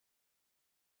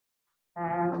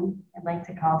I'd like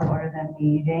to call to order the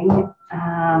meeting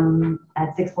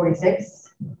at 6:46,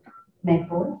 May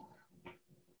 4th.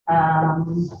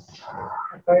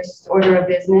 The first order of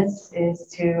business is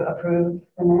to approve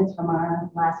the minutes from our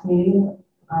last meeting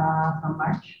from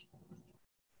March.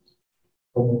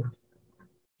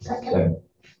 Second.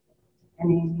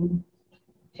 Any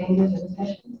changes or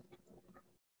discussions?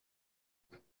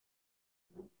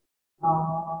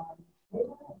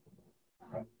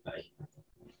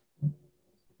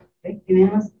 Okay,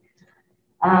 unanimous.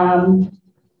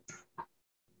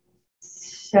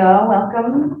 So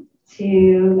welcome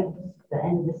to the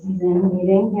end of the season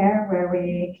meeting here, where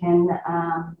we can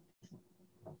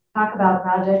talk about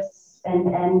projects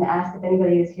and ask if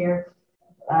anybody is here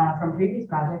from previous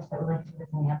projects that would like to give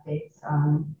us any updates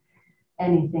on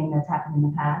anything that's happened in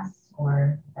the past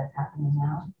or that's happening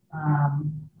now.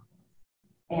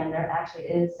 And there actually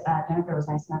is, Jennifer was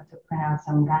nice enough to print out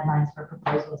some guidelines for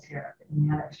proposals here. And we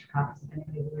have extra copies if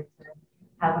anybody would like to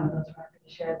have one of those, we're happy to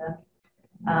share them.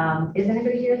 Is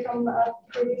anybody here from a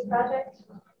previous project?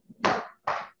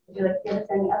 Would you like to give us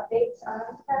any updates on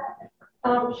that?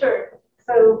 Sure.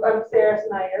 So I'm Sarah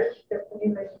Snyder,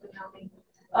 you guys should know me.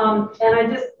 And I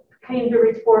just came to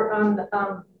report on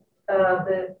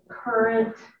the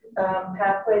current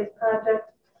Pathways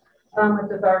project,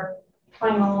 which is our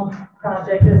final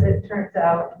project as it turns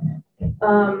out.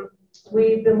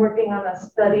 We've been working on a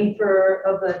study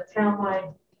of the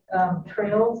townwide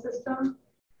trail system,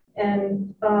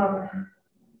 and our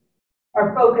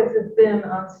focus has been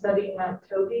on studying Mount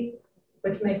Toby,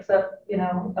 which makes up,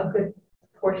 a good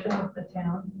portion of the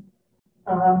town,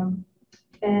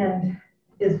 and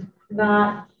is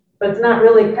not, but it's not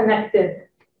really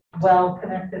well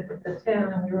connected with the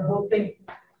town, and we were hoping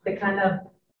to kind of,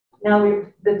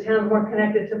 the town's more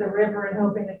connected to the river and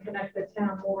hoping to connect the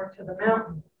town more to the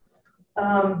mountain.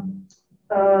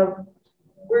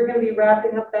 We're going to be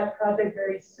wrapping up that project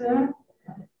very soon.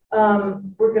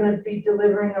 We're going to be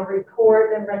delivering a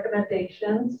report and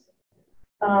recommendations.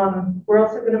 We're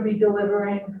also going to be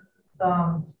delivering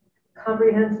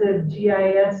comprehensive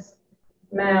GIS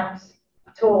maps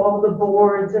to all the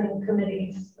boards and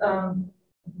committees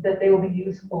that they will be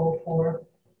useful for.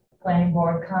 Planning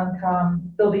board,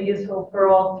 Concom, they'll be useful for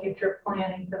all future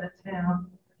planning for the town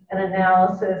and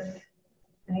analysis.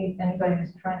 Anybody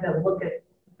who's trying to look at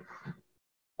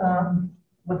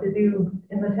what to do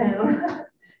in the town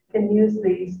can use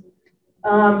these.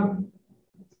 And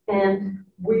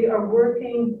we are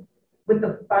working with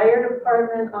the fire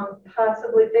department on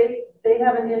possibly, they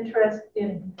have an interest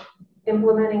in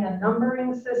implementing a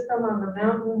numbering system on the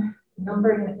mountain,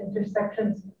 numbering the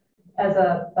intersections as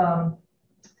a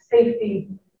safety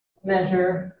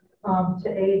measure to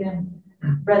aid in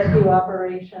rescue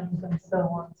operations and so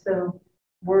on. So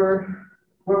we're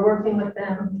working with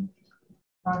them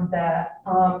on that.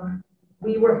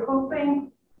 We were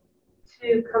hoping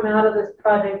to come out of this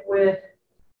project with,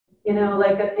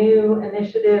 like a new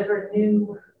initiative or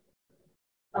new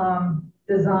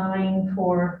design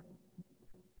for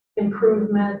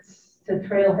improvements to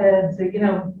trailheads,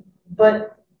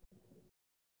 but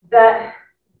that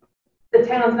the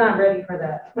town's not ready for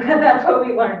that. That's what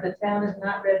we learned. The town is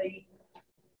not ready.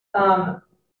 The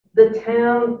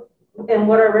town, and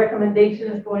what our recommendation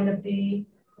is going to be,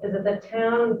 is that the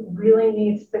town really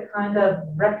needs to kind of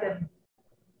reckon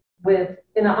with,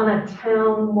 on a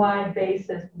town-wide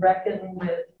basis, reckon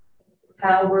with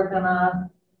how we're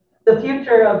gonna, the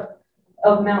future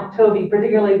of Mount Toby,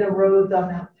 particularly the roads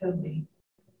on Mount Toby.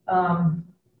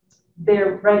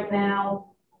 They're right now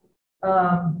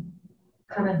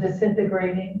kind of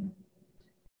disintegrating.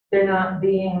 They're not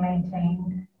being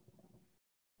maintained.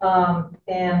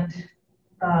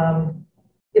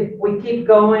 If we keep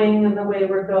going in the way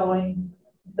we're going,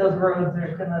 those roads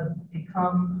are going to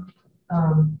become,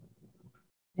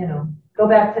 go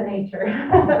back to nature,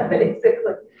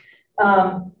 basically.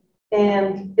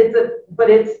 And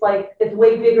it's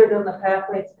way bigger than the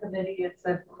Pathways Committee. It's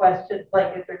a question,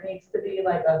 like, if there needs to be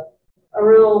like a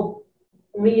real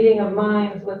meeting of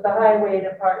minds with the highway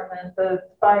department, the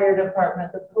fire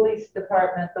department, the police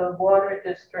department, the water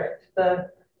district, the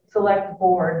select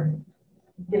board,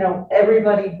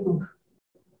 everybody who,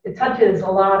 it touches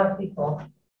a lot of people.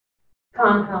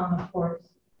 Concom, of course.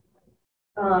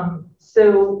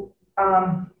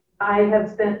 I have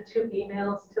sent 2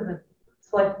 emails to the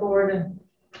select board and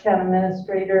town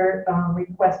administrator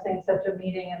requesting such a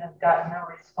meeting and have gotten no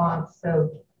response.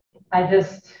 So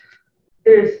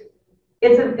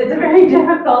it's a very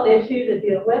difficult issue to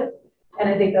deal with, and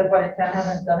I think that's why the town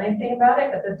hasn't done anything about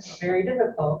it, because it's very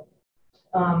difficult.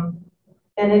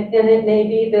 And it may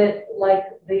be that, like,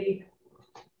 the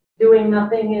doing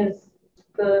nothing is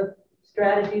the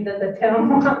strategy that the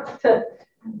town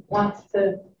wants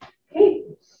to keep.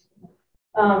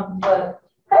 But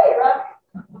hey, Rock.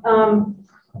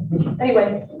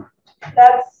 Anyway,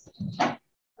 that's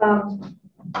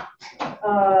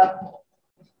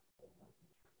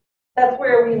that's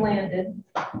where we landed.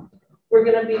 We're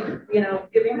going to be,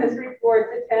 giving this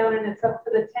report to town, and it's up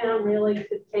to the town really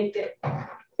to take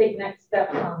next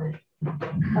steps on it.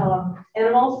 And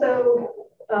I'm also,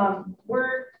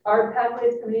 our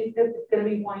Pathways Committee is going to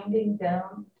be winding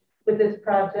down with this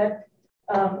project.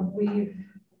 We've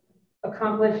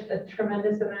accomplished a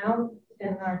tremendous amount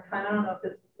in our time. I don't know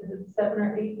if it's 7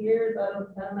 or 8 years. I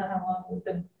don't know how long we've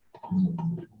been.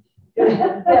 Yeah,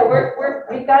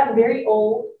 we've gotten very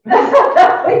old.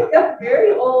 We've got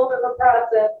very old in the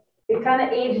process. We kind of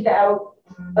aged out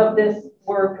of this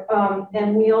work,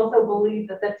 and we also believe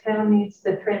that the town needs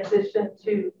to transition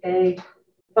to a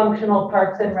functional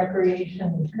Parks and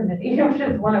Recreation Committee, which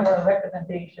is one of our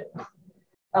recommendations.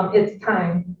 It's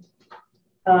time,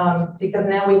 because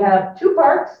now we have 2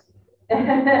 parks,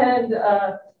 and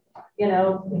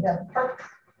we have parks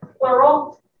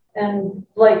plural, and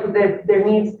like there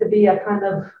needs to be a kind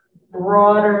of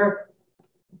broader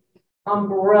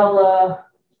umbrella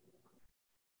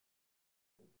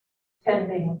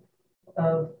tending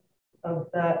of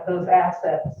those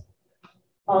assets.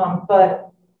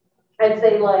 But I'd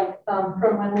say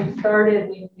from when we started,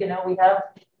 we have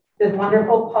this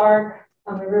wonderful park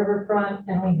on the riverfront,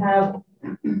 and we have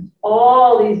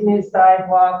all these new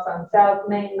sidewalks on South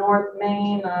Main, North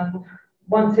Main, on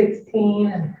 116,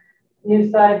 and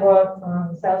new sidewalks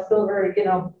on South Silver,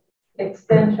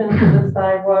 extensions of the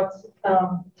sidewalks,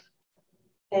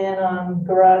 and on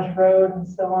Garage Road and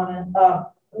so on. And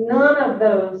none of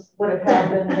those would have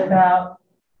happened without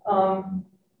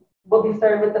what we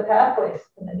started with the Pathways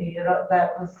Committee.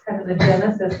 That was kind of the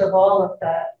genesis of all of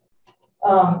that.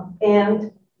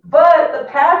 But the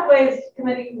Pathways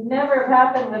Committee never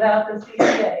happened without the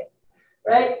CPA,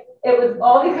 right? It was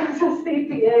all because of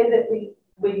CPA that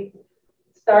we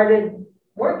started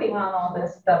working on all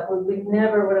this stuff. We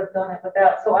never would have done it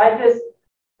without. So I just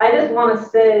want to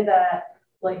say that,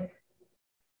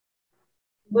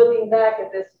 looking back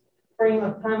at this frame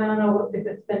of time, I don't know if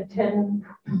it's been 10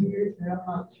 years, or I'm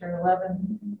not sure,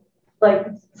 11.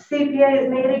 CPA has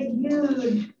made a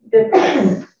huge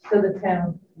difference to the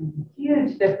town.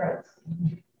 Huge difference.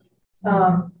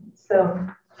 So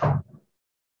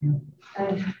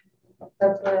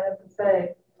that's what I have to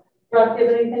say. Rob, do you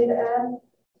have anything to add?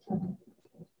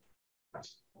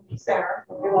 Sarah,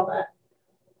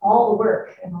 all the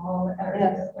work and all the energy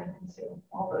that went into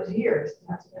all those years,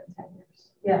 that's been 10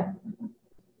 years. Yeah.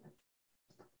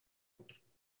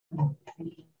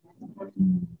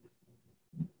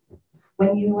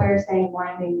 When you were saying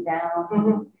winding down,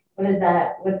 what does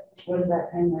that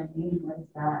timeline mean? What is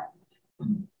that?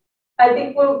 I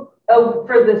think for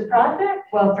this project.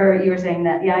 Well, you were saying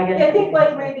that, yeah, I guess. I think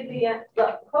maybe the end.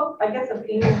 I guess I'm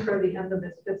aiming for the end of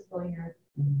this fiscal year.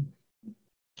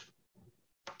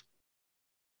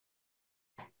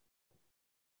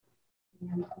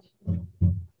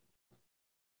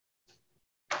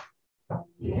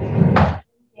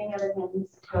 Any other things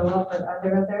go up, or are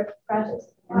there other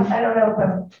projects? I don't know if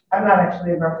I'm not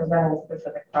actually representing a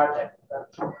specific project.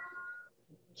 But.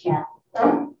 Yeah.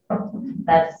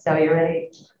 That's so you're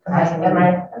ready. Am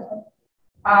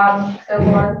I? So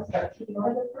Lauren, you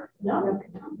want to go first? No,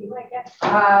 you might guess. So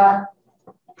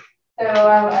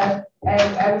I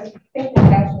was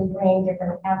thinking actually bringing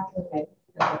different halves with me.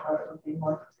 I thought it would be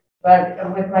more. But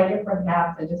with my different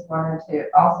halves, I just wanted to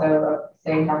also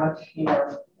say how much,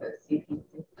 the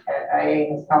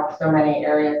CPA has helped so many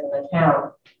areas in the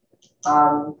town.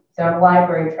 So I'm a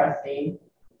library trustee,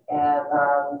 and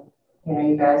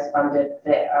you guys funded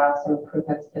some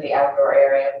improvements to the outdoor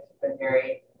area, which has been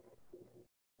very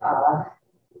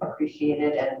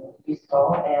appreciated and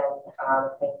useful. And I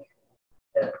think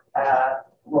that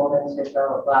rolled into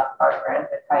the last park grant,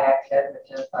 the kayak shed,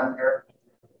 which is under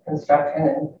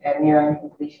construction and nearing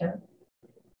completion.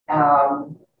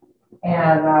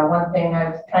 One thing I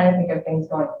was trying to think of things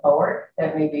going forward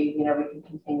that maybe we can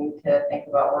continue to think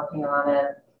about working on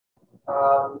it.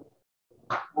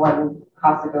 One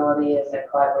possibility is a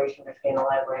collaboration between the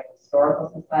library and historical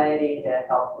society to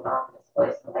help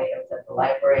display some items at the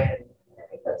library, and I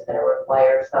think that's going to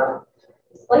require some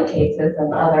display cases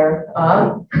and other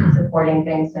supporting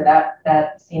things. So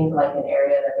that seems like an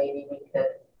area that maybe we could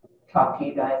talk to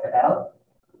you guys about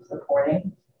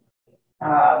supporting.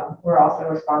 We're also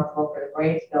responsible for the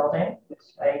Graves building,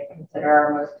 which I consider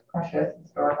our most precious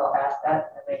historical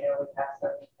asset, and I know we have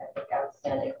some,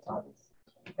 outstanding funds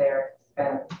there to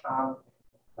spend.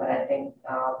 But I think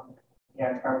you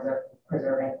know, in terms of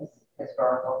preserving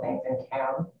historical things in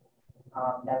town.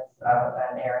 That's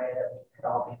an area that we could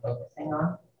all be focusing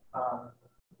on.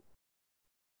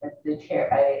 As the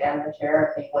chair, I am the chair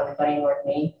of the One Funny North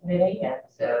Main Committee, and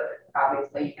so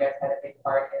obviously you guys had a big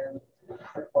part in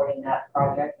supporting that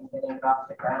project and getting it off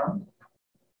the ground.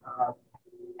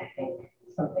 I think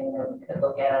something that we could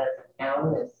look at as a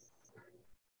town is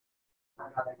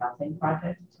another housing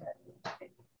project.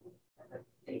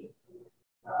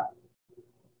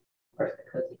 Of course,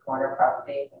 the Cozy Corner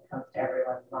property comes to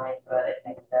everyone's mind, but I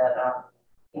think that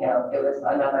you know, it was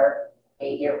another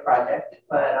 8-year project,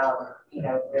 but you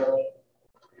know, really,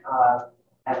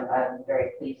 I'm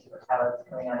very pleased with how it's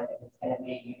coming out. I think it's going to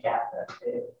be a huge asset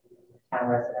to town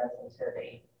residents and to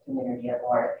the community at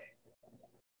large.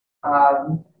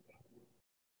 I'm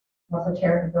also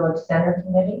chair of the Village Center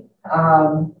Committee,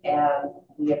 and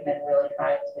we have been really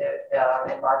trying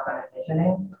to embark on a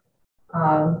visioning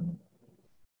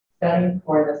study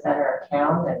for the center of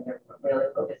town, and we're really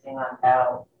focusing on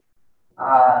how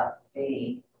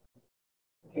the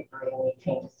particularly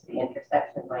changes to the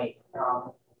intersection might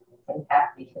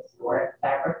impact the historic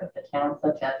fabric of the town,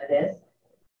 such as it is.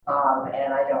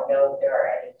 And I don't know if there are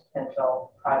any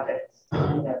potential projects, you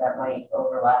know, that might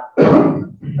overlap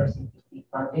for CPC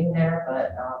funding there,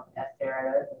 but as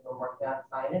Sarah knows, we've been working on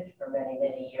signage for many,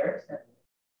 many years and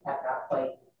have not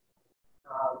quite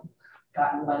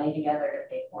gotten money together to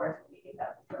pay for it. We do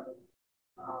have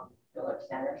some village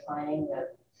center signing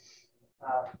that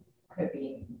could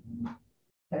be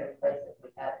put in place if we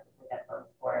had funds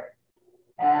for it.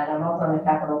 And I'm also on the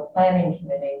capital planning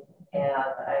committee, and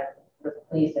I was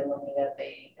pleased in looking at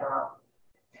the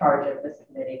charge of this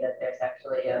committee that there's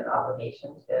actually an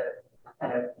obligation to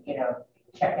kind of, you know,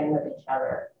 check in with each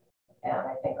other. And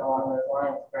I think along those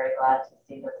lines, very glad to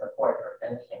see the support for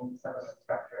finishing some of the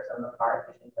structures in the park.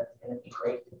 I think that's going to be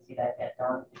great to see that get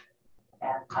done.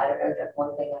 And I don't know, just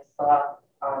one thing I saw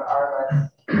on our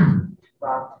list,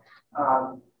 Rob,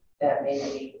 that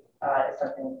maybe is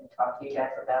something we can talk to you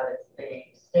guys about, is the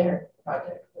stair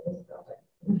project for this building,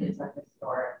 which is a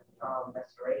historic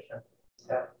restoration.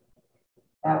 So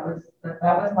that was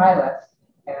my list.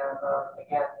 And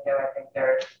again, you know, I think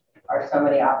there are so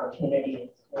many opportunities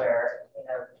where, you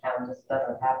know, the town just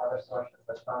doesn't have other sources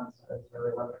of funds. So it's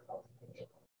really wonderful to be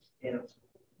able to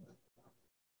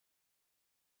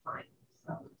find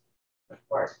some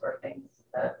support for things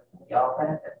that we all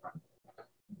benefit from.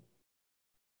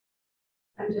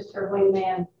 I'm just her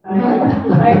wingman.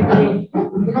 I agree.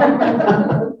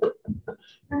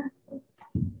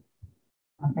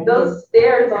 Those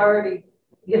stairs already,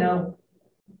 you know,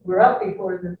 were up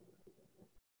before the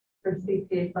for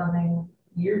CPA funding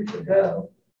years ago.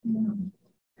 And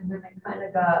then it kind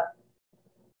of got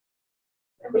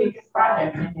Big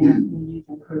project and needs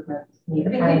improvements. I think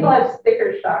people have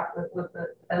sticker shock with what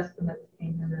the estimates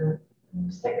came in.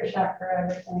 Sticker shock for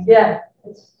everything. Yeah.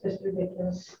 It's just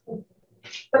ridiculous.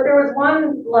 But there was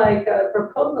one like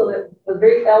proposal that was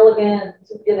very elegant,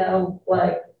 you know,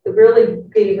 like it really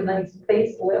gave a nice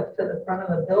facelift to the front of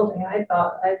the building. I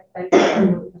thought I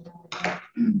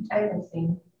haven't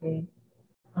seen the.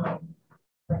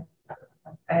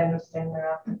 I understand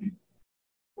they're out.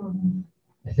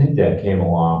 I think that came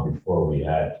along before we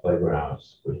had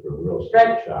playgrounds, which were real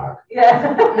sticker shock.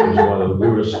 Yeah. It was one of the, we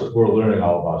were learning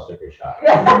all about sticker shock.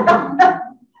 Yeah.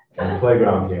 And the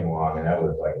playground came along, and that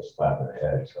was like a slap in the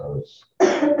head. So it's,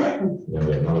 you know,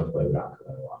 we had another playground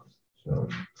coming along.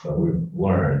 So we've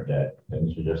learned that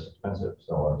things are just expensive.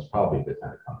 So it's probably a good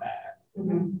time to come back.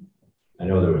 Mm-hmm. I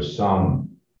know there was some.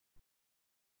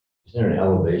 Is there an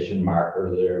elevation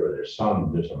marker there? Or there's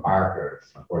a marker,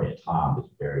 according to Tom, that's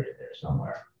buried in there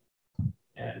somewhere.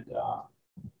 And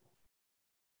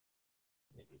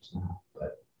maybe it's not,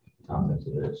 but Tom thinks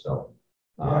it is. So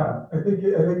yeah, I think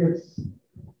it's,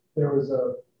 there was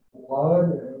a flood,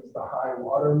 and it was the high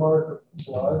water mark of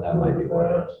flood. That might be what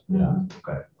it is. Yeah.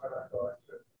 Okay.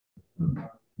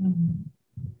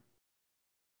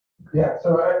 Yeah, so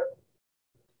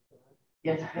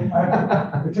Yes.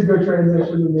 it's a good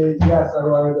transition to me. Yes, I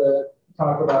wanted to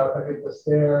talk about, I think, the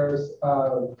stairs.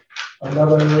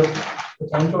 Another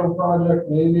potential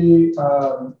project, maybe,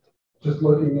 just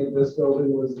looking at this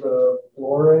building, was the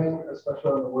flooring, especially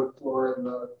on the wood floor and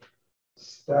the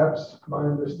steps. My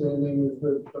understanding is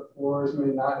that the floors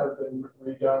may not have been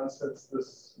redone since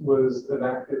this was an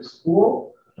active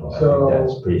school. Well, So I think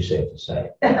that's pretty safe to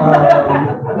say.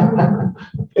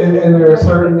 And there are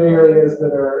certain areas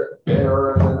that are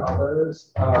fairer than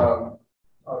others.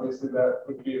 Obviously, that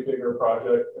would be a bigger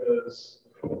project as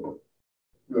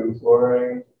doing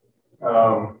flooring.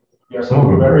 You have to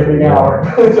move everything out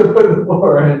to put the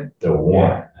floor in. They're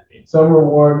warm. I some are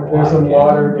warm, there's some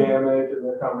water damage and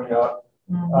they're coming up.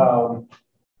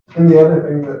 And the other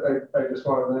thing that I just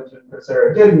want to mention that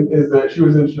Sarah didn't is that she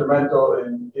was instrumental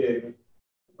in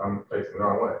I'm facing the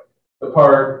wrong way. The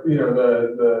park,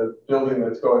 the building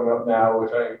that's going up now,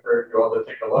 which I encourage you all to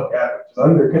take a look at, which is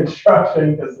under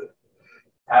construction because it's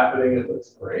happening. It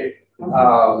looks great.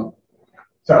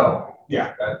 So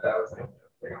yeah, that was the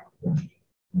thing.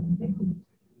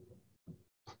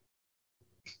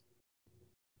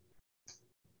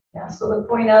 Yeah, so the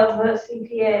point of the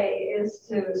CPA is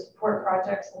to support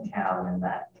projects in town, and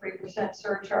that 3%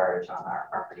 surcharge on our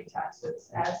property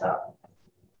taxes adds up.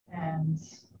 And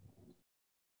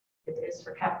it is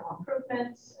for capital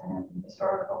improvements and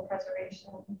historical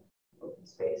preservation, open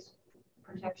space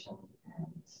protection,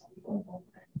 and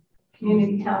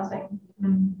community housing,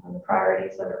 and the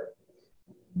priorities that are,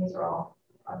 these are all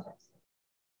projects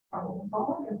probably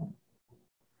fall under them.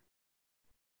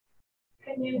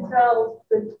 Can you tell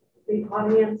the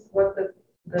audience what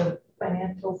the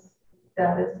financial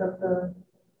status of the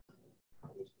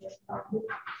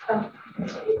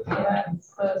Yeah,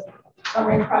 it's the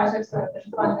summary projects that have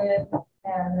been funded,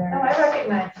 and they're I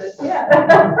recognize this. yeah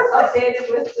updated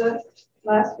with the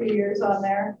last few years on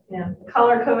there. Yeah. The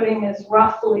color coding is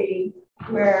roughly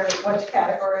which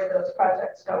category those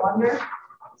projects go under,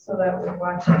 so that we're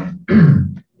watching,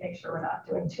 make sure we're not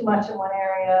doing too much in one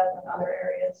area and other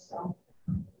areas. So,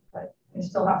 but we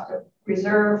still have to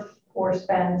reserve or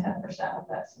spend 10% of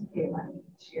that CPA money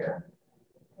each year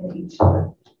in each of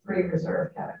the 3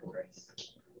 reserve categories.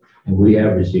 And we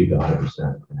have received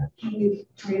 100%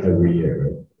 every year,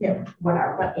 right? Yeah,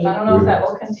 whatever. I don't know if that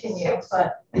will continue,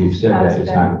 but We've said that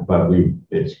it's not, but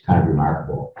it's kind of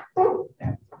remarkable.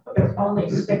 There's only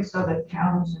 6 other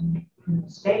towns in the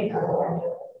state that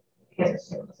hit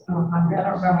 100. I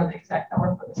don't remember the exact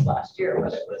number for this last year,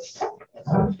 but it was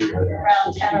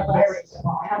around 10 or less.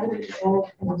 How did it go?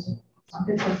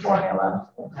 It's a formula.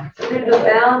 There's a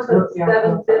balance of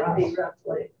 750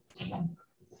 roughly.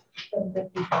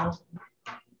 750,000.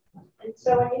 And so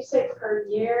when you say per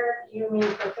year, do you mean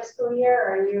per fiscal year, or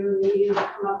are you needing to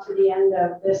come up to the end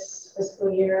of this fiscal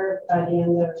year by the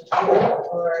end of June,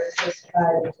 or is this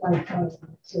by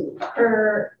 2022?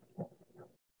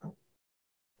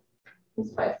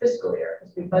 It's by fiscal year,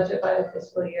 because we budget by the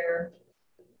fiscal year.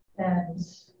 And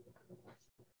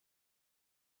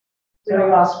So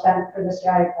we all spent for this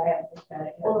guy. I haven't looked at it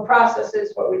yet. well, the process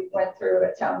is what we went through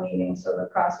at town meeting. So the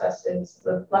process is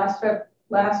the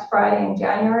last Friday in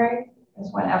January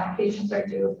is when applications are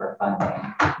due for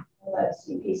funding. The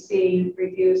CPC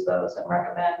reviews those and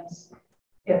recommends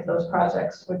if those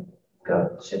projects should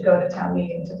go to town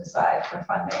meeting to decide for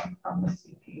funding from the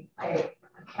CPA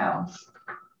accounts.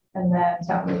 And then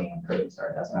town meeting approves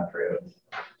or doesn't approve.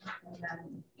 And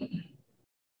then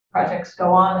projects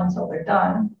go on until they're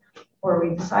done, or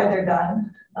we decide they're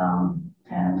done.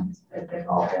 And they've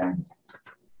all been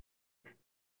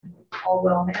all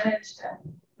well managed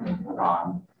and move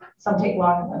on. Some take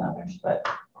longer than others, but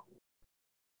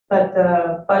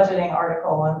the budgeting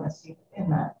article in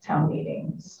that town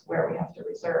meetings where we have to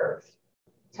reserve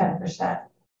 10%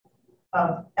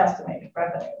 of estimated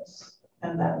revenues,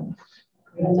 and then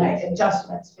we make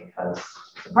adjustments because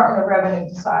the Department of Revenue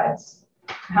decides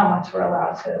how much we're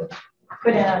allowed to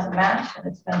put in as a match, and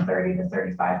it's been 30 to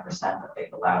 35% that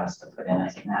they've allowed us to put in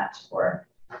as a match for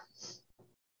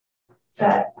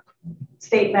that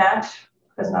state match,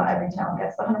 because not every town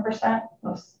gets 100%.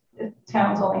 Most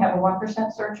towns only have a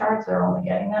 1% surcharge. They're only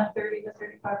getting that 30 to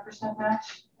 35%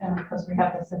 match, and because we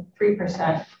have this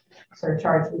 3%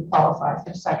 surcharge, we qualify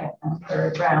for second and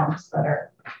third rounds that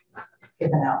are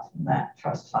given out from that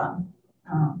trust fund.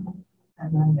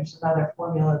 And then there's another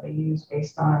formula they use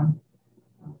based on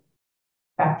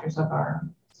factors of our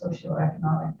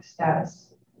socioeconomic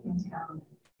status in town,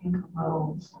 income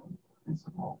levels, and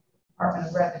some whole Department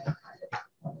of Revenue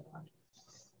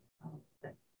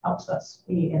that helps us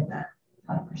be in that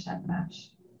 100%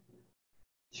 match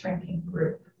shrinking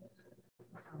group.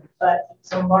 But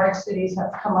some large cities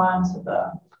have come on to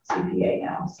the CPA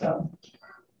now, so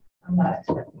I'm not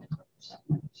expecting 100%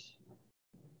 match.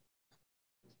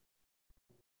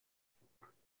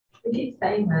 We keep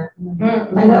saying that.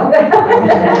 I know.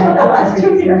 The last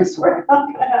 2 years we're not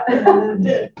going to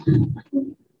happen.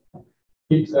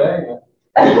 Keep saying it.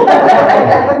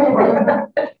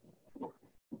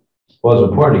 Well,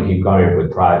 it's important to keep coming up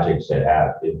with projects that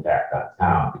have impact on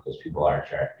town because people aren't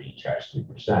being charged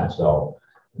 3%. So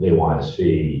they want to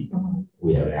see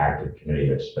we have an active community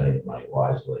that's spending money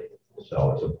wisely.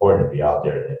 So it's important to be out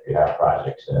there that if you have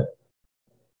projects that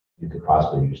you could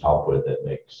possibly use help with that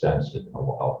make sense and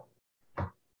will help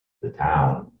the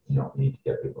town you don't need to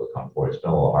get people to come forward. It's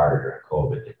been a little harder during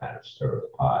COVID to kind of stir the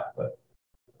pot, but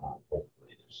hopefully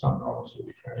there's some normalcy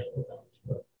returning with them.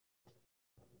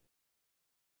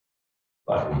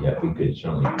 But yeah, we could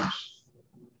certainly use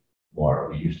more.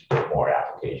 We used to get more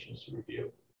applications to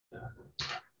review.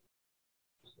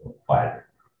 So quieter.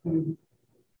 Is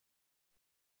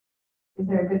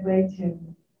there a good way to,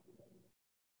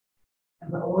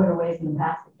 what are ways in the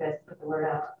past that you guys put the word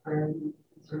out for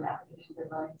sort of application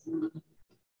deadlines and,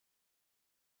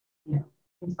 you know,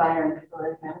 inspiring people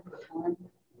to kind of put forward?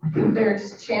 I think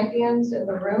there's champions in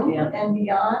the room Yeah. and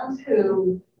beyond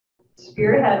who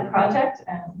spearhead a project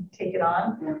and take it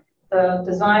on. Yeah. The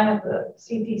design of the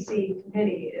CPC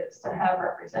committee is to have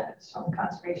representatives from the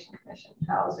Conservation Commission,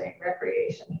 Housing,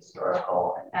 Recreation,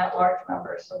 Historical, and at-large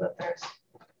members so that there's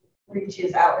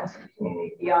reaches out into the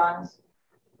community beyond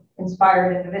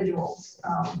inspired individuals.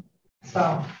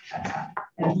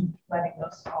 And letting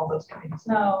all those committees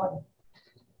know.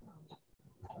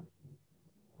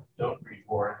 Don't read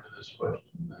more into this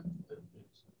question than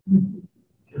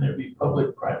can there be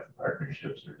public-private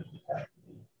partnerships, or does it have to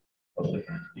be public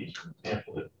entities? For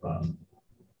example, if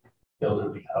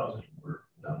elderly housing were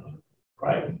done with a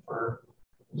private firm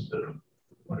instead of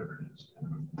whatever it is,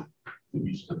 do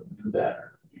we still do that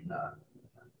or do we not?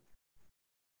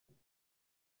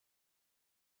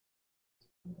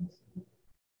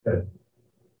 Good.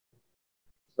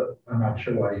 So I'm not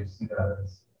sure why you see that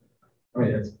as, I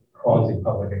mean, it's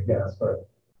quasi-public, I guess, but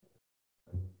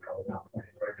probably not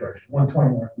pointing in the right direction.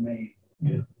 120 North Main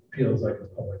feels like a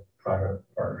public-private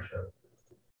partnership.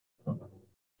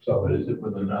 So, But is it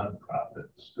with a nonprofit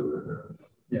steward? Or,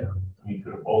 yeah. I mean,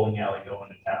 could a bowling alley go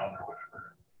into town or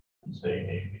whatever and say,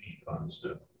 hey, we need funds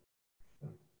to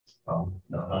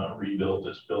rebuild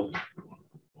this building?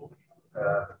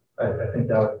 I think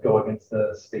that would go against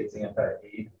the state's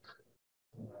anti-aid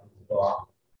law.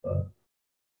 But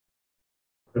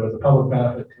if there was a public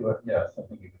benefit to it, yes, I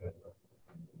think you could.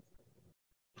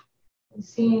 We've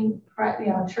seen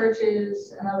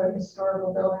churches and other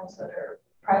historical buildings that are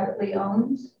privately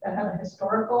owned that have a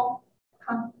historical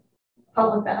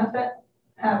public benefit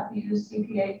have used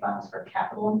CPA funds for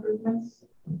capital improvements.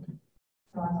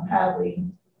 So I know Hadley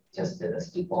just did a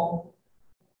steeple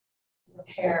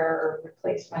repair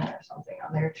replacement or something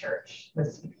on their church with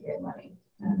CPA money.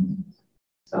 And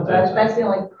so that's the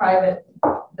only private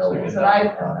buildings that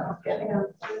I've known of getting.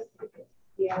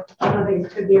 Yeah, I don't think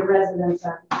it could be a residence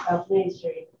on South Main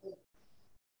Street.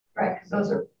 Right, because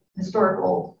those are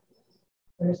historical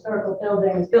They're historical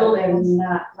buildings,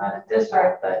 not a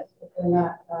district, but they're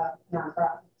not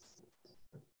nonprofits.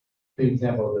 The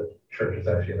example of the church is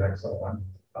actually an excellent one,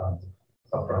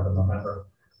 up front of the member.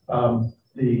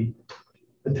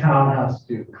 The town has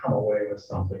to come away with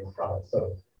something from it.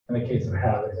 So in the case of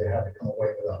Hadley, they had to come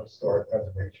away with a historic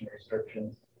preservation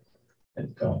restriction.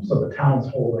 And so the town's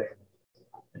holding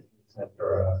an easement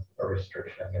for a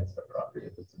restriction against the property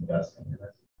if it's investing in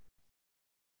it.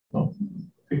 Well,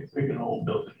 pick an old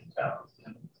building in town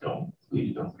and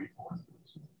please don't reform it.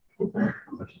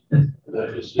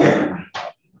 That just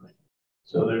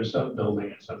so there's some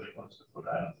building and somebody wants to put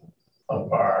out a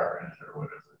bar in it or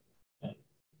whatever. And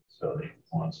so they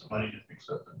want some money to fix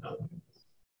up the building,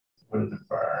 put it in a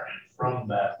bar, and from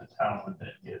that the town would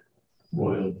then get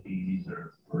royalties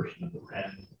or a portion of the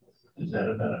rent. Is that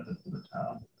a benefit to the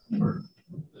town? Or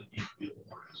does it need to be a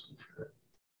more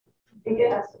I think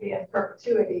it has to be in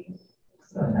perpetuity.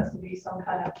 So it has to be some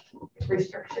kind of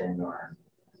restriction or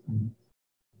I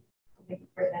think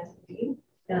written as a deed.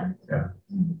 Yeah.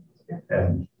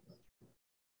 And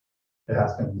it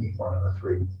has to meet one of the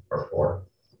 3 or 4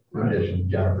 conditions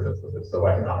Jennifer does with it. So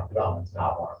economic development is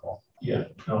not one of them. Yeah,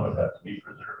 no, it has to be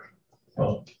preserving.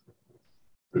 Well,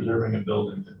 preserving a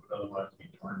building that would otherwise be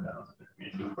torn down. There'd be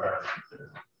a new bar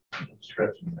there.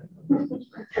 Stretching things.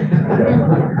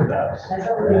 That's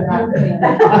what we're not doing.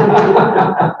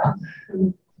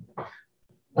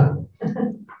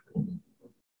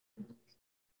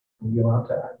 You want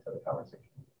to add to the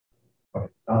conversation? Okay.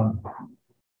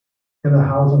 In the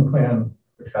housing plan,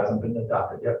 which hasn't been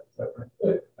adopted yet, is that right?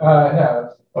 Yeah.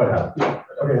 Oh, it has.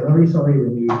 Okay, in the recently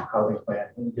renewed housing plan,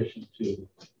 in addition to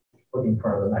looking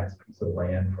for the next piece of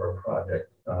land for a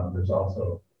project, there's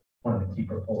also one of the key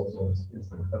proposals is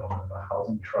the development of a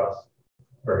housing trust,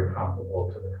 very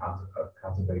comparable to the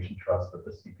conservation trust of the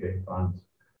CPA funds.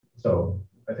 So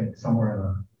I think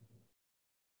somewhere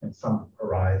in some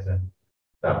horizon,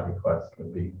 that request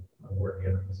would be worthy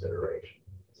of consideration,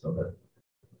 so that,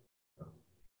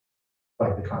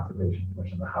 like the Conservation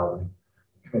Commission, the Housing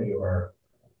Committee, or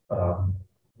a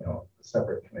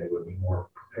separate committee would be more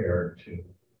prepared to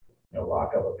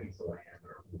lock up a piece of land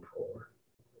or move forward.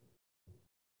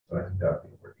 I think that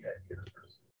would be where the idea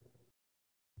is.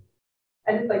 I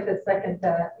just like to second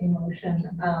that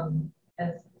emotion,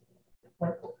 as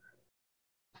like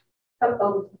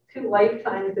two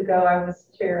lifetimes ago, I was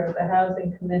chair of the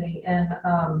housing committee, and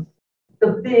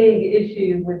the big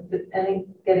issue with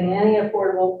getting any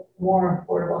more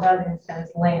affordable housing in this town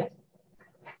is land.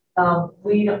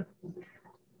 We don't,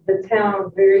 the town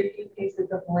has very few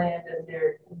pieces of land, and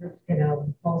they're,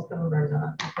 most of them are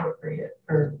not appropriate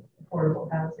for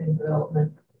affordable housing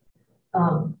development.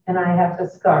 And I have the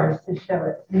scars to show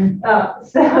it.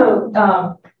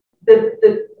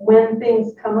 When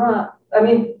things come up, I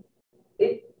mean,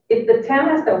 if the town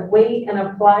has to wait and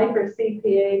apply for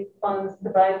CPA funds to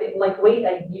buy things, like wait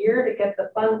a year to get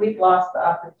the fund, we've lost the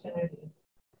opportunity.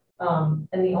 And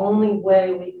the only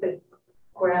way we could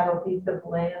grab a piece of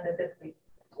land is if we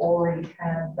already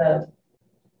had the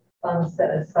funds set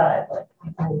aside, like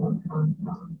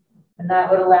and that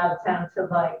would allow the town to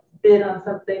like bid on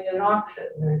something at an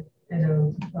auction,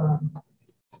 or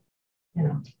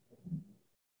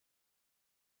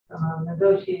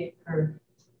negotiate for.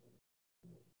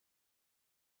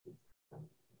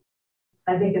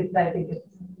 I think it's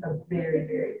a very,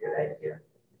 very good idea.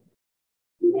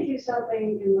 Can they do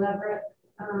something in Leverett?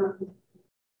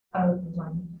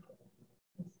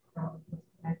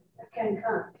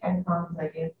 Ken Con's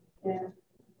idea. Yeah.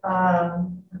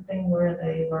 The thing where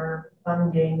they were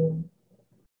funding,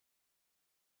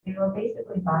 they were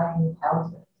basically buying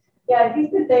houses. Yeah, I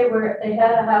think that they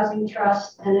had a housing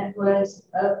trust, and it was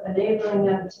enabling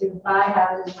them to buy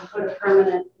houses and put a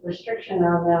permanent restriction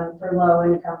on them for low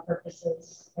income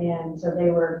purposes. And so they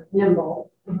were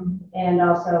nimble, and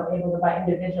also able to buy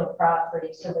individual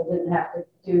properties, so they didn't have to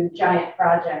do giant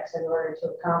projects in order to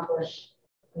accomplish,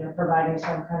 providing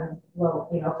some kind of low,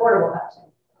 affordable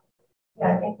housing.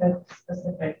 Yeah, I think the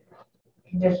specific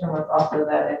condition was also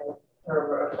that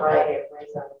for a variety of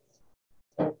reasons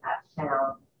in that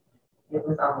town, it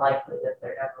was unlikely that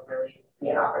there'd ever really be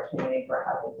an opportunity for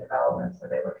housing development, so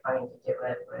they were trying to do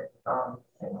it with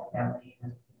single family.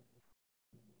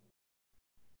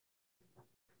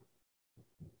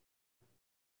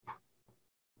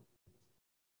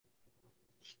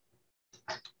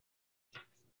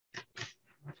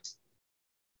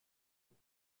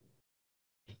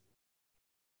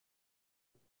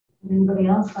 Anybody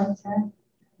else like to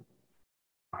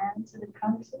add to the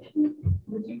conversation?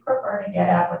 Would you prefer to get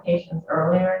applications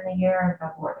earlier in the year and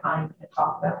have more time to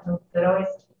talk about them? It always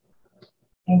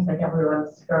seems like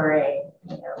everyone's scurrying,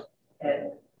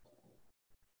 and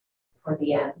for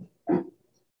the end.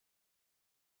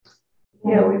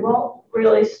 Yeah, we won't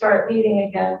really start meeting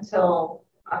again until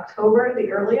October,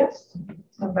 the earliest.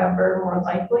 November, more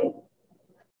likely.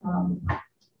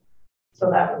 So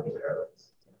that would be the earliest.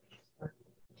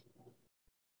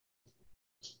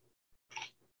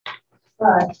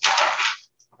 But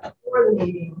for the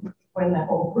meeting, when the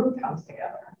whole group comes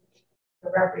together,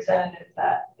 the representative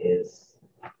that is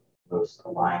most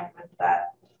aligned with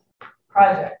that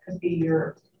project could be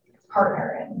your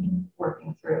partner in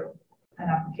working through an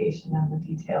application and the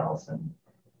details and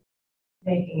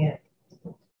making it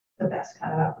the best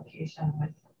kind of application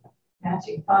with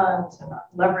matching funds and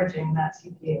leveraging that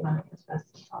CPA money as best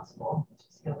as possible, which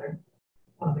is the other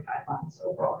one of the guidelines,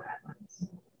 overall guidelines.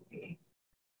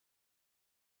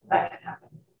 That can happen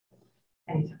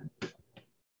anytime.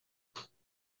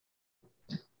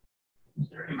 Is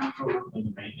there any problem in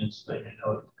the maintenance thing? I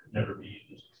know it could never be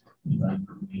used designed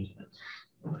for maintenance.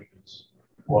 Like it's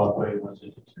walkway, once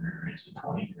it deteriorates in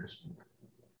 20 years,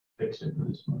 fix it for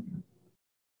this money.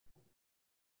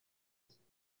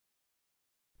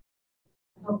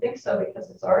 I don't think so, because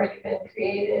it's already been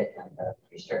created and the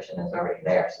restriction is already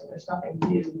there, so there's nothing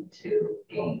new to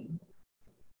gain.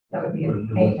 That would be a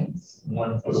maintenance.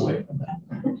 1 foot away from that.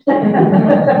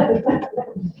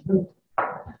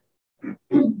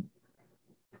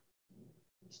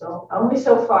 So only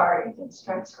so far you can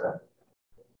stretch the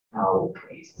how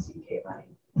we use CK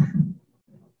money.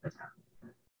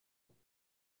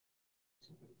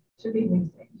 Should be new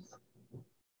things.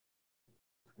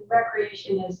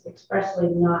 Recreation is expressly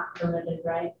not permitted,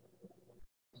 right?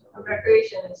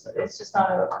 Recreation is, it's just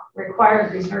not a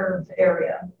required reserve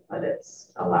area, but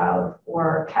it's allowed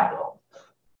for capital.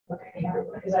 Okay,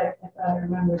 because I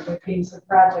remember there being some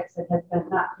projects that had been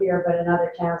not here, but in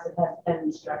other towns that have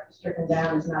been stricken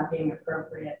down as not being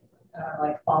appropriate,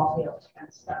 like ball fields kind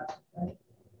of stuff. Right?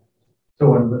 So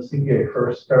when the CPA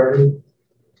first started,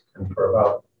 and for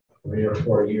about 3 or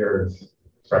 4 years,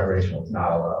 recreation was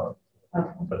not allowed.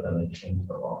 Okay. But then they changed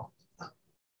the law.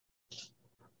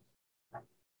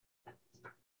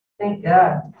 Thank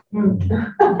God. We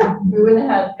wouldn't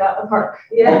have got the park.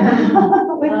 Yeah.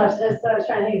 So I was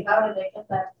trying to think, how did they get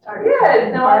that started?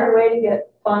 Yeah, no other way to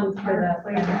get funds for that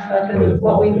kind of stuff, and it's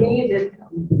what we needed.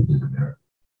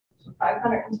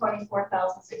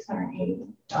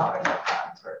 $524,680 of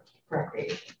funds for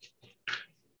recreation.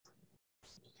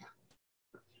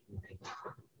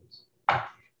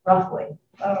 Roughly,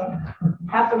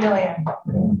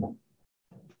 $500,000.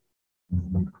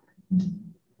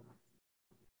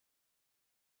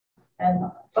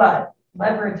 But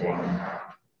leveraging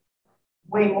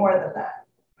way more than that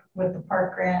with the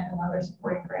park grant and other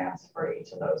supporting grants for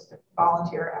each of those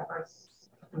volunteer efforts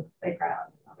with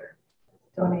playground and other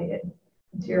donated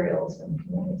materials and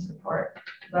community support,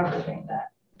 leveraging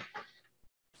that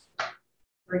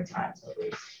 3 times at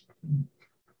least.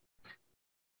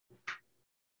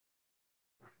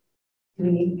 Do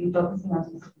we need to be focusing on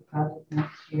specific projects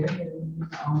next year? Given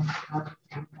all the projects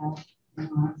we've had in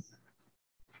the last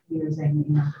years, and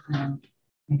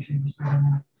make sure you're starting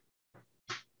out.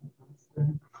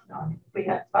 If we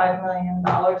had $5 million in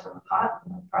the pot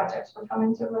and the projects were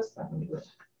coming to us, then we would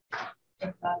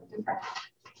think about a different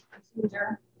procedure.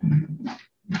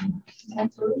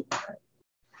 Potentially.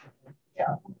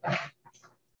 Yeah.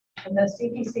 And the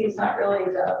CPC is not really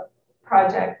the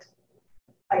project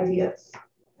ideas.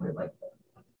 We're like the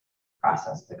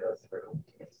process to go through.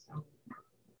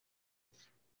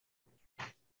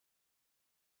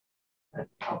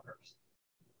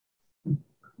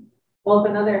 Well, if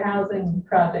another housing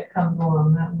project comes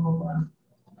along, that will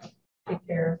take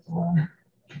care of one.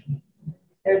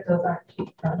 Those aren't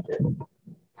cheap projects.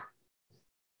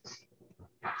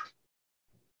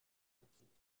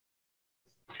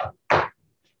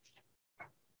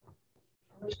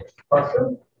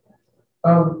 Question?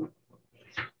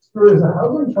 Is a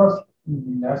housing trust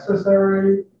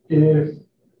necessary if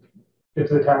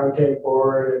the town came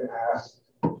forward and asked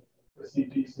the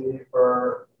CPC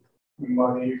for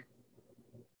money,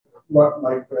 what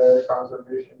like the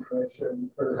Conservation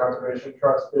Commission or the Conservation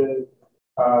Trust did,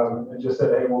 and just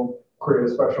said, hey, we'll create a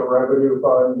special revenue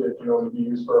fund if you only be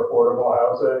used for affordable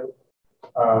housing.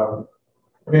 I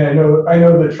mean, I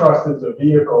know the trust is a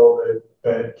vehicle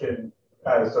that can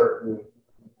have certain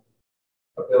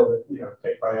ability,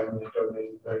 take by eminent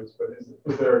domain things, but is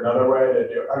there another way to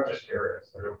do it? I'm just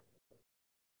curious.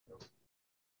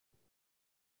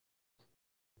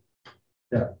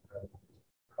 Yeah.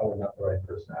 Probably not the right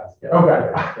person to ask. Yet.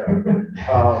 Okay.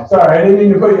 Sorry, I didn't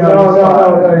mean to put you on the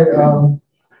spot.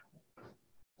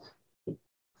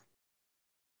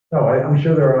 No, I'm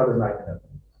sure there are other mechanisms.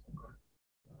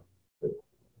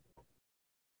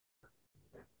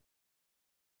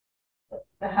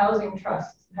 The housing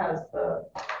trust has the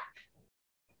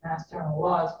mass general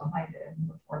laws behind it and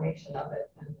the formation of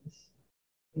it and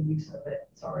the use of it.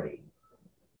 It's already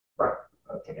put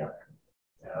together.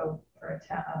 So for a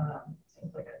town,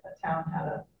 seems like a town had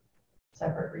a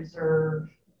separate reserve.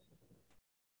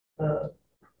 The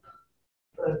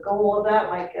goal of that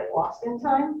might get lost in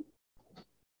time.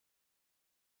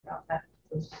 That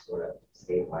was sort of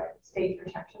statewide state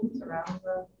protections around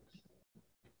the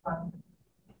fund.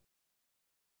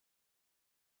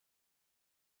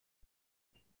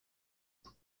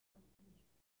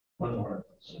 One more.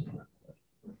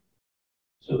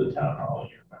 So the town hall,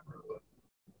 you remember what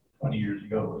 20 years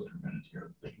ago was there going to tear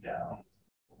the thing down,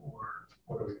 or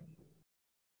what are we going to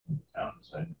do? The town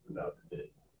decided to put out a bid.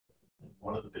 And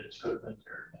one of the bids could have been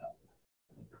teared down.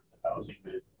 The housing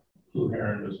bid. Blue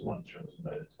Heron was one chosen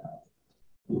by the town.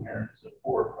 Blue Heron is a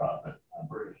for-profit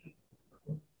operation.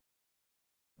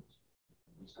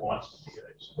 Just wants to be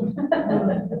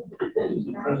is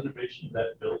the preservation of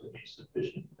that building a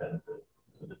sufficient benefit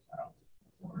to the town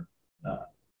or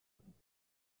not?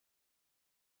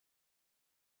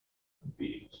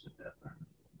 Be used to death.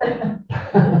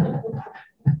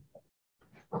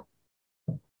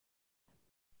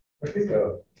 I think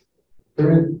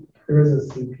there is a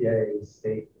CPA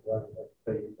state level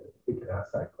that we could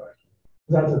ask that question.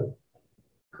 That's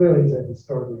clearly is a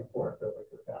historically important building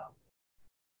for town.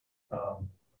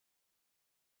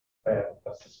 I have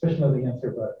a suspicion of the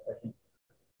answer, but I think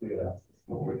we could ask.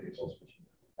 What would your suspicion?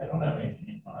 I don't have anything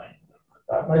in mind.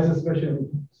 My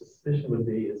suspicion would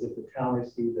be is if the town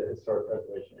received a historic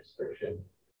preservation restriction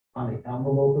on the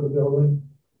envelope of the building,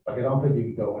 like I don't think you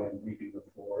could go in and redo the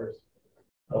floors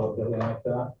of a building like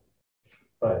that,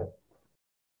 but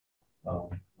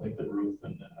like the roof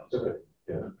and the house. Okay.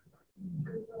 Yeah.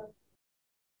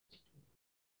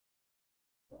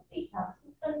 That's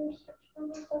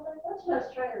what I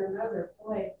was trying to remember.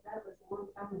 Boy, that was a long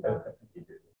time ago.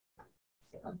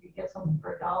 If you get something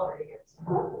for $1, you get some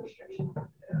restriction.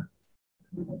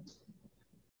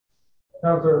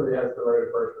 Town certainly has the right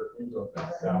of first refusal to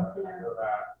sell it, I know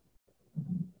that.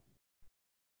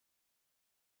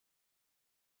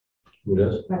 Who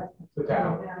does? The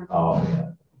town. Oh,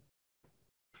 yeah.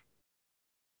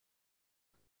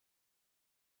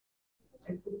 I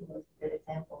think it was a good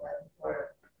example then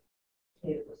for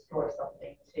to restore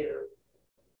something to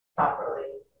properly,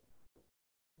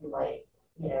 you might,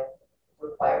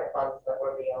 require funds that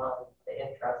were beyond the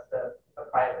interest of a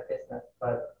private business,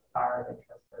 but are in the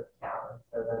interest of the town.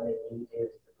 So then they need to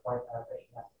support that, but you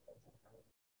have to pay some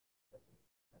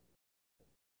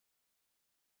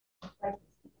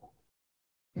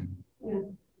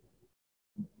money.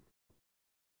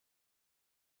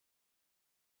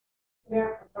 We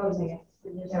are proposing it.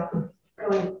 We're just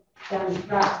going down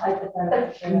draft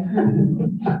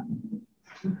hypothetical.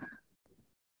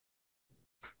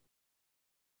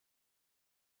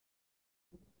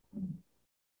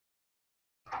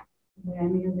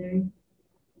 Any other?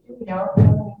 Do we know if there's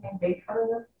anything big for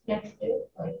the next year?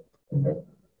 Like, is it?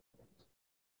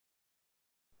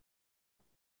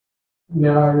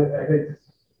 No, I think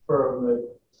from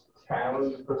the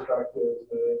town's perspective,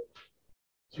 the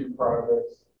two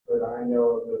projects that I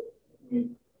know of that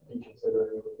we'd be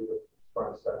considering would be the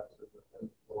front steps and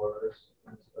floors.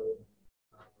 And so,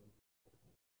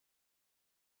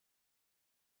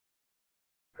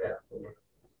 yeah.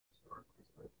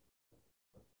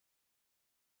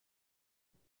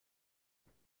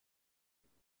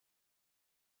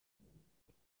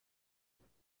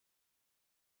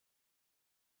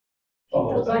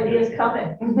 Those ideas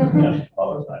coming. Yeah,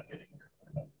 Paula's not getting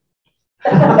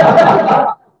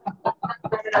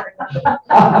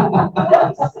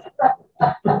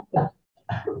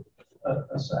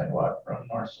a sidewalk from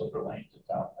North Silver Lane to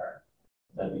Town Park.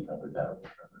 That'd be covered out.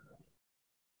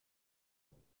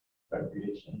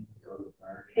 Recreation, go to the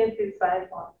park. Can't do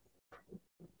sidewalks.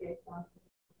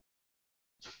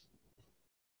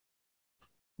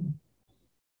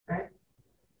 Right?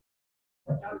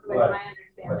 That was my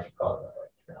understanding. Let's call it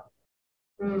that, right?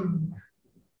 Hmm.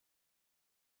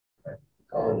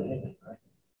 Call it anything, right?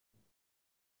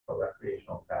 A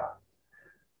recreational path.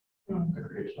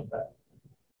 Recreational path.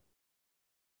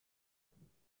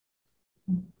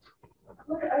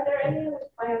 Are there any other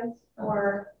plans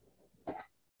for,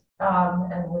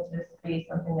 and would this be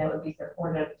something that would be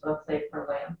supportive, let's say for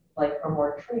land, like for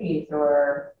more trees,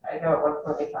 or I know at one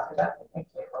point we talked about picnic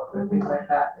tables or things like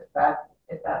that.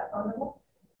 Is that fundable?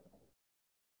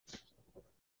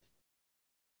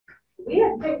 We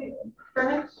have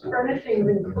furnishings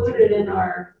included in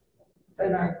our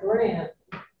grant.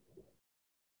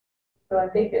 So I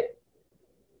think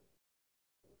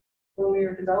when we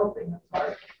were developing the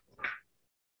park,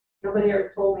 nobody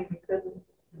ever told me we couldn't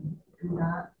do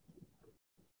that.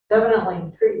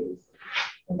 Definitely trees.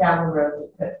 And down the road, we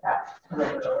could have a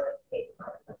little bit of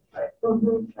right?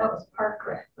 That was park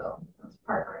grant though. That was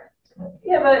park grant.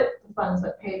 Yeah, but The funds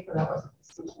that paid for that was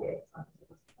CPA funds.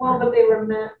 well, but they were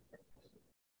meant.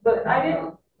 But I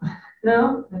didn't.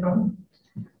 No. I don't.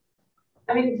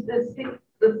 I mean, the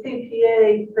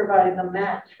CPA provided the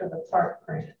match for the park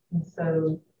grant, and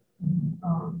so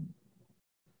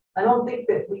I don't think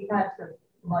that we had to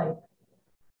like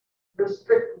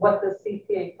restrict what the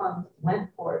CPA funds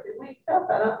went for. Did we? I don't.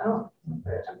 I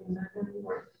mean, that didn't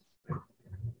work.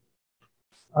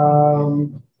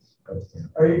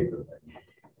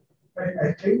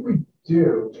 I think we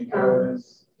do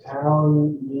because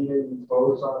town meeting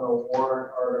votes on a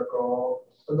warrant article,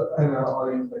 and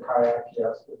I'll use the kayak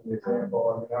kiosk as an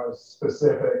example. I mean, that was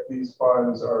specific. These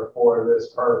funds are for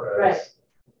this purpose.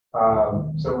 Right.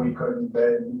 So we couldn't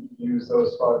then use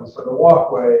those funds for the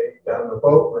walkway down the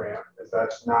boat ramp, because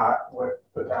that's not what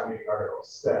the town meeting article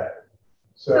said.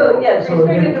 So yes, so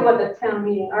restricted to what the town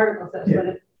meeting article says, Yeah.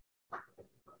 but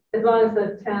as long as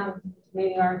the town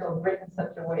meeting article is written in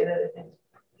such a way that it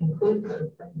includes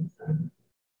those things.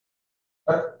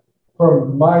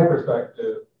 From my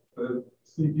perspective, the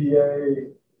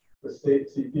CPA, the state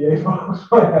CPA folks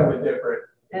might have a different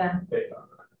take on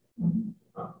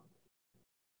that.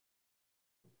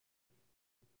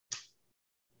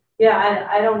 Yeah,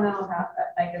 I don't know how,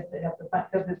 I guess they have to find,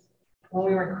 because it's, when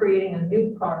we were creating a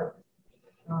new park,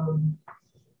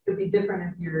 it'd be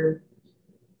different if you're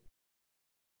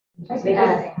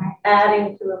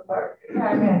adding to a park. Yeah,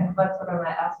 I mean, that's what I'm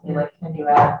asking, like, can you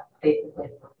add basically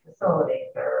facilities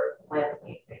or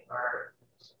landscaping or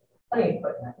play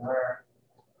equipment or,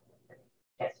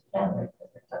 yes, you can, because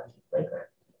it's such a playground.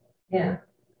 Yeah.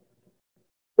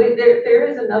 But there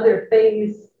is another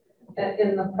phase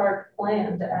in the park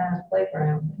plan to add a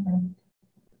playground.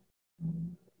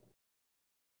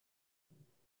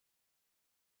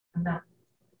 And that.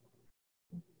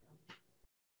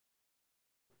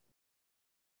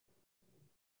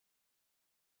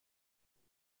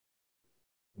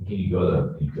 Can you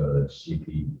go to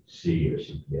CPC or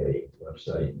CPA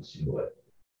website and see what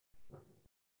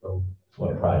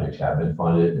projects have been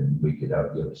funded, and we could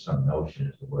give us some notion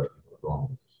as to where people are going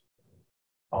with this.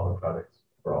 All the projects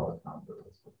for all the towns.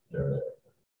 They're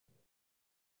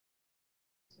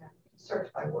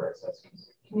Search by word, so it's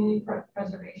community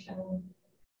preservation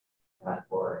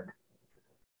 .org.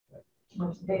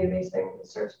 There's a database there, you can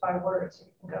search by word, so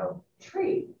you can go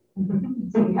tree.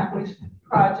 So you have which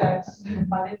projects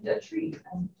funded a tree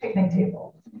and picnic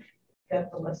table.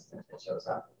 Get the list if it shows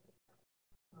up.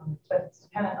 But it's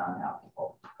dependent on how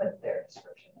people put their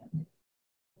description in.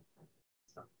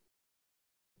 So,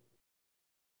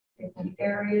 picnic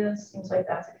areas, seems like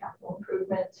that's a capital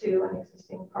improvement to an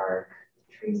existing park.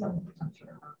 Trees, I'm not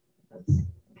sure about. That's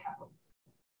capital.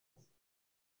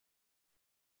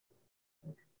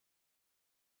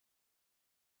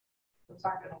 Those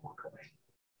aren't going to walk away.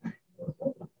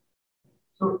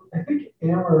 So I think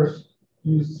Amherst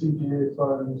used CPA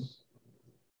funds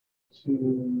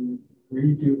to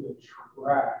redo the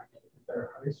track at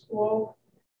their high school.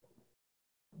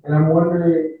 And I'm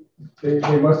wondering, they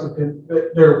must have been,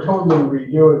 they're totally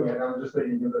redoing it. I'm just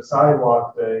thinking of the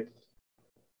sidewalk thing.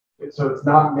 So it's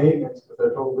not maintenance, but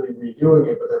they're totally redoing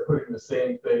it, but they're putting the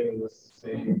same thing in the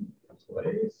same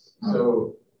place.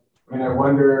 So, I mean, I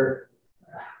wonder,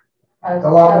 it's a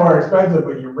lot more expensive,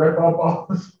 but you rip up all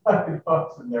the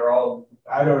sidewalks and they're all,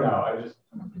 I don't know. I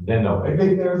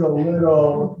think there's a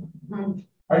little,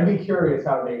 I'd be curious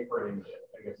how they framed it.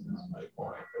 I guess that's my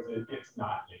point, because it's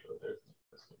not new. There's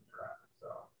existing traffic,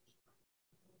 so.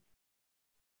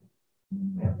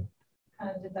 Yeah,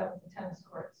 kind of did that with the tennis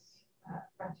courts at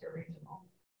Frontier Regional.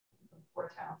 The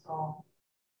 4 towns all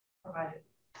provided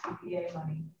CPA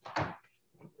money.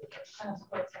 Tennis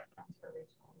courts at Frontier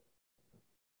Regional.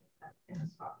 In the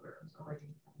spot where it was already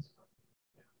tennis court.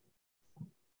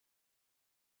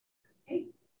 Okay.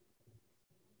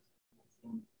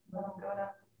 Let them go to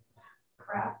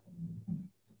crap.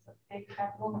 It's a big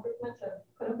capital improvement to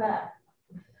put them back.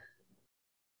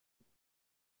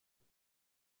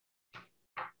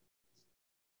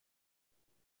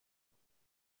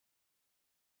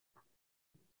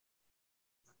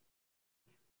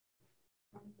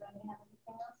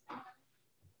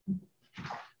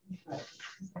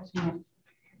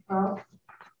 Well,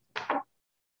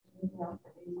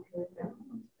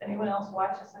 Anyone else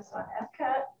watches this on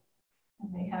FCAT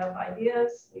and they have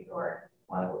ideas or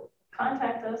want to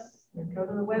contact us, then go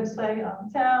to the website on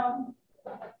the town.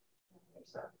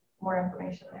 There's more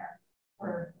information there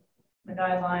for the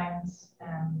guidelines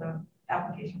and the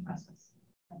application process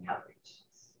and outreach.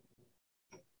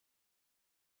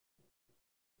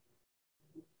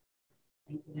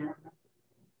 thank you, Jennifer.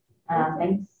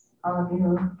 Thanks all of you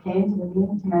who came to the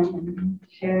meeting tonight and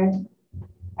shared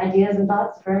ideas and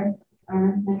thoughts for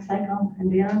our next cycle and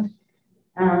beyond.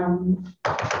 And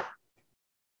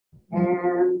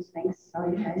thanks all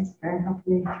you guys for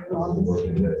helping me through all this.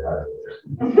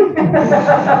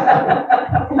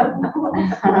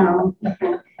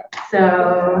 So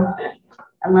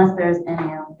unless there's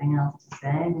anything else to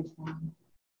say, we can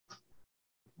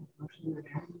motion to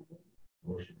adjourn.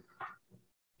 motion.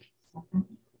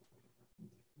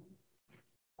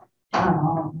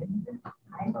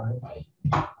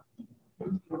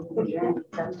 Adjourn at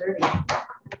 7:30.